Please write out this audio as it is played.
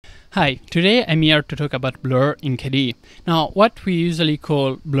Hi, today I'm here to talk about blur in KDE. Now, what we usually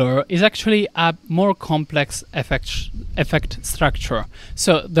call blur is actually a more complex effect structure.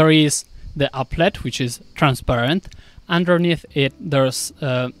 So there is the applet, which is transparent. Underneath it, there's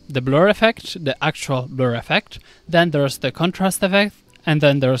the blur effect, the actual blur effect. Then there's the contrast effect, and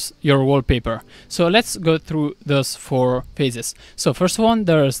then there's your wallpaper. So let's go through those four phases. So first one,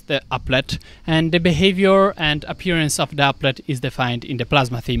 there's the applet, and the behavior and appearance of the applet is defined in the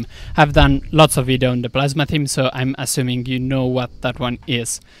Plasma theme. I've done lots of video on the Plasma theme, so I'm assuming you know what that one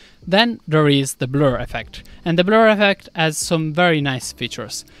is. Then there is the blur effect, and the blur effect has some very nice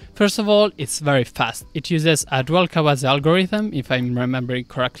features. First of all, it's very fast. It uses a dual Kawase algorithm, if I'm remembering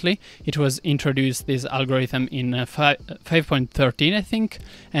correctly. It was introduced, this algorithm, in 5.13, I think,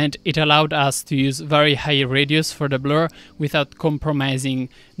 and it allowed us to use very high radius for the blur without compromising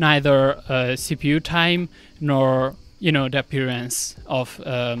neither CPU time nor, the appearance of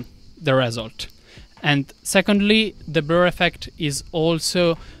the result. And secondly, the blur effect is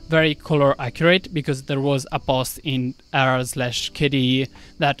also very color accurate, because there was a post in r/KDE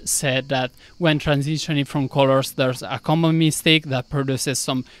that said that when transitioning from colors, there's a common mistake that produces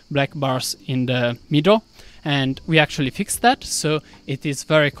some black bars in the middle, and we actually fixed that, so it is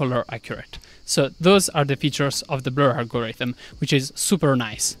very color accurate. So those are the features of the blur algorithm, which is super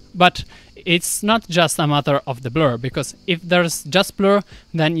nice. But it's not just a matter of the blur, because if there's just blur,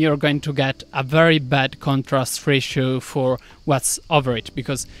 then you're going to get a very bad contrast ratio for what's over it,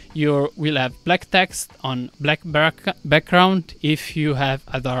 because you will have black text on black background if you have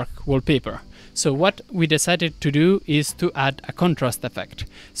a dark wallpaper. So what we decided to do is to add a contrast effect.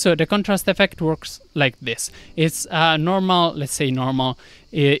 So the contrast effect works like this. It's a normal, let's say normal,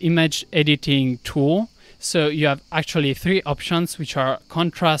 image editing tool. So you have actually three options, which are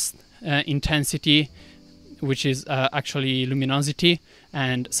contrast, intensity, which is actually luminosity,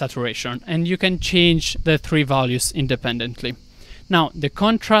 and saturation. And you can change the three values independently. Now, the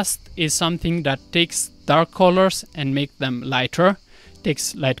contrast is something that takes dark colors and make them lighter,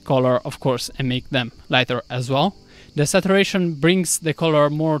 takes light color, of course, and make them lighter as well. The saturation brings the color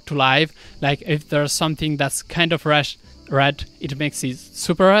more to life, like if there's something that's kind of red, it makes it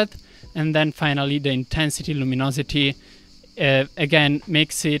super red. And then finally, the intensity, luminosity, again,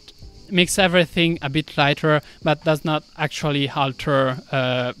 makes everything a bit lighter, but does not actually alter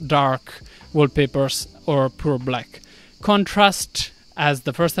dark wallpapers or pure black. Contrast, as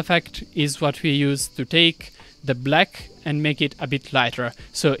the first effect, is what we use to take the black and make it a bit lighter.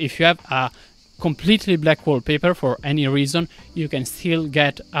 So if you have a completely black wallpaper for any reason, you can still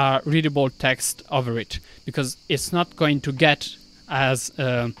get a readable text over it, because it's not going to get as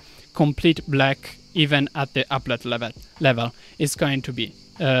complete black even at the applet level. It's going to be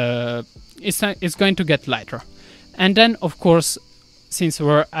it's going to get lighter. And then, of course, since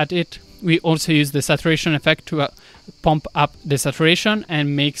we're at it, we also use the saturation effect to pump up the saturation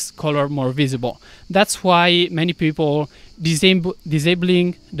and makes color more visible. That's why many people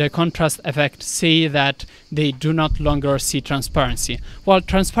disabling the contrast effect say that they do not longer see transparency. Well,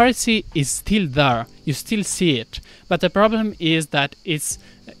 transparency is still there, you still see it, but the problem is that it's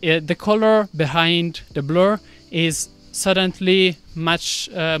the color behind the blur is suddenly much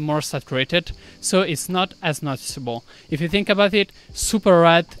more saturated, so it's not as noticeable. If you think about it, super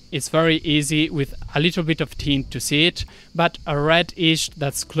red, it's very easy with a little bit of tint to see it, but a reddish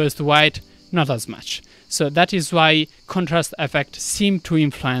that's close to white, not as much. So that is why contrast effect seem to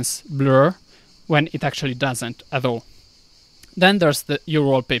influence blur when it actually doesn't at all. Then there's your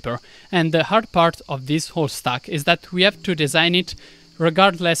wallpaper, and the hard part of this whole stack is that we have to design it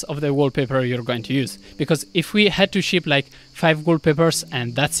regardless of the wallpaper you're going to use. Because if we had to ship like 5 wallpapers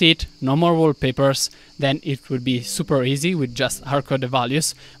and that's it, no more wallpapers, then it would be super easy with just hardcode the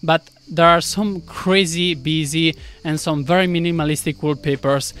values. But there are some crazy busy and some very minimalistic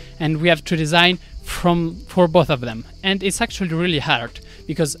wallpapers, and we have to design for both of them. And it's actually really hard,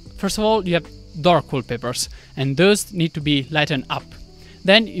 because first of all, you have dark wallpapers, and those need to be lightened up.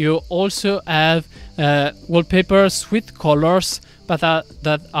 Then you also have wallpapers with colors, but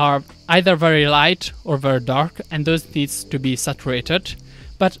that are either very light or very dark, and those needs to be saturated.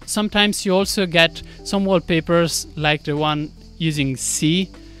 But sometimes you also get some wallpapers like the one using C,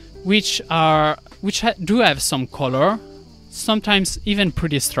 which do have some color, sometimes even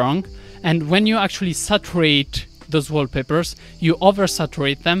pretty strong. And when you actually saturate those wallpapers, you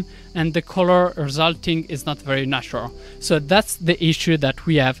oversaturate them, and the color resulting is not very natural. So that's the issue that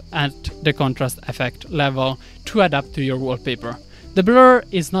we have at the contrast effect level to adapt to your wallpaper. The blur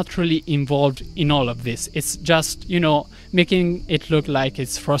is not really involved in all of this. It's just, making it look like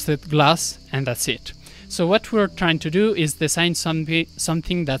it's frosted glass, and that's it. So what we're trying to do is design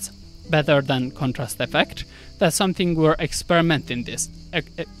something that's better than contrast effect. That's something we're experimenting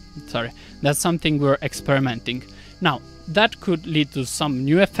that's something we're experimenting. Now, that could lead to some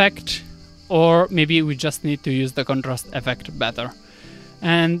new effect, or maybe we just need to use the contrast effect better.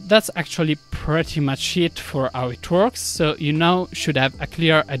 And that's actually pretty much it for how it works. So you now should have a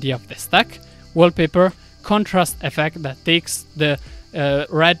clear idea of the stack: wallpaper, contrast effect that takes the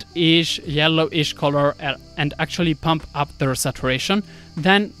red-ish, yellowish color and actually pump up the saturation,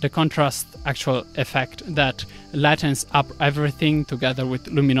 then the contrast actual effect that lightens up everything together with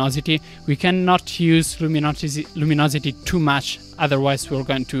luminosity. We cannot use luminosity too much, otherwise we're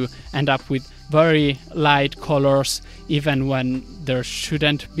going to end up with very light colors even when there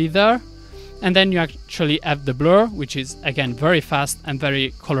shouldn't be there. And then you actually have the blur, which is again very fast and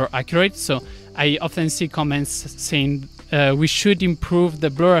very color accurate. So I often see comments saying we should improve the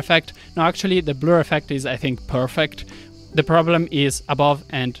blur effect. No, actually the blur effect is, I think, perfect. The problem is above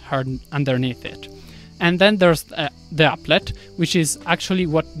and underneath it. And then there's the applet, which is actually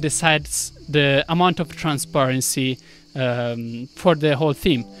what decides the amount of transparency for the whole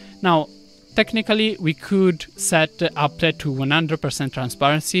theme. Now, technically, we could set the applet to 100%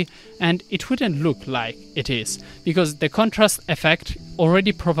 transparency, and it wouldn't look like it is, because the contrast effect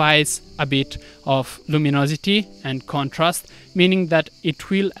already provides a bit of luminosity and contrast, meaning that it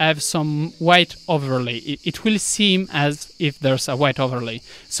will have some white overlay. It will seem as if there's a white overlay.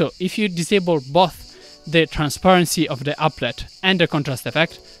 So if you disable both the transparency of the applet and the contrast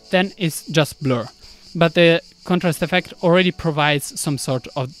effect, then it's just blur. But the contrast effect already provides some sort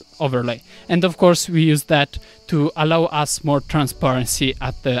of overlay. And of course, we use that to allow us more transparency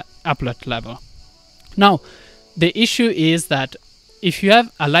at the applet level. Now, the issue is that if you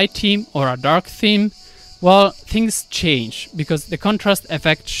have a light theme or a dark theme, well, things change because the contrast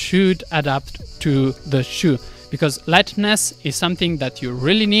effect should adapt to the shoe, because lightness is something that you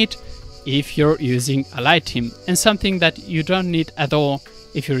really need if you're using a light theme, and something that you don't need at all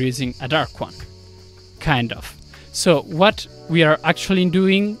if you're using a dark one. Kind of. So what we are actually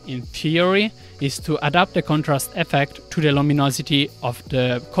doing in theory is to adapt the contrast effect to the luminosity of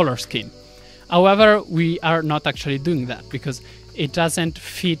the color scheme. However, we are not actually doing that because it doesn't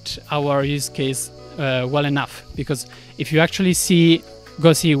fit our use case well enough. Because if you actually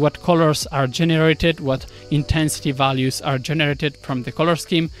go see what colors are generated, what intensity values are generated from the color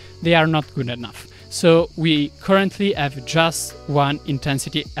scheme, they are not good enough. So we currently have just one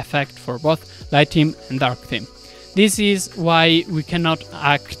intensity effect for both light theme and dark theme. This is why we cannot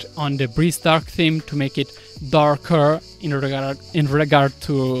act on the breeze dark theme to make it darker in regard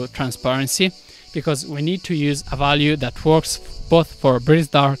to transparency, because we need to use a value that works both for breeze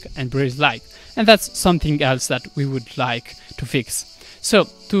dark and breeze light, and that's something else that we would like to fix. So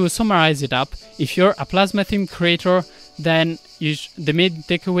to summarize it up, if you're a plasma theme creator, then the main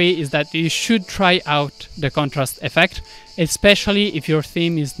takeaway is that you should try out the contrast effect, especially if your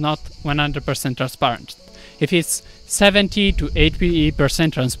theme is not 100% transparent. If it's 70 to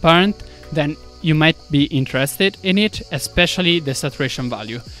 80% transparent, then you might be interested in it, especially the saturation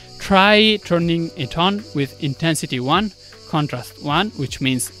value. Try turning it on with intensity 1, contrast 1, which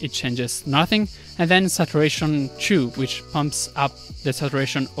means it changes nothing, and then saturation 2, which pumps up the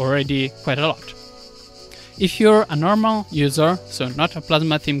saturation already quite a lot. If you're a normal user, so not a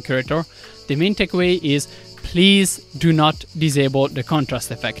plasma theme creator, the main takeaway is please do not disable the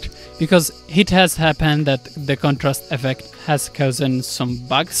contrast effect, because it has happened that the contrast effect has caused some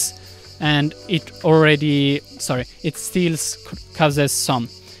bugs, and it still causes some.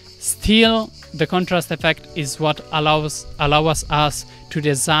 Still, the contrast effect is what allows us to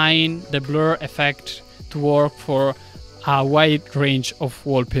design the blur effect to work for a wide range of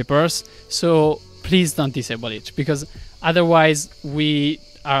wallpapers. So please don't disable it, because otherwise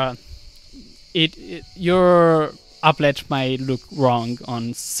your applet might look wrong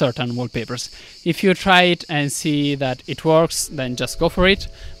on certain wallpapers. If you try it and see that it works, then just go for it.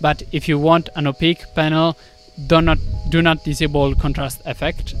 But if you want an opaque panel, do not disable contrast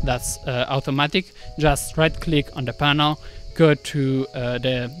effect. That's automatic. Just right click on the panel, go to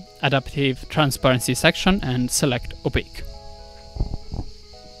the adaptive transparency section and select opaque.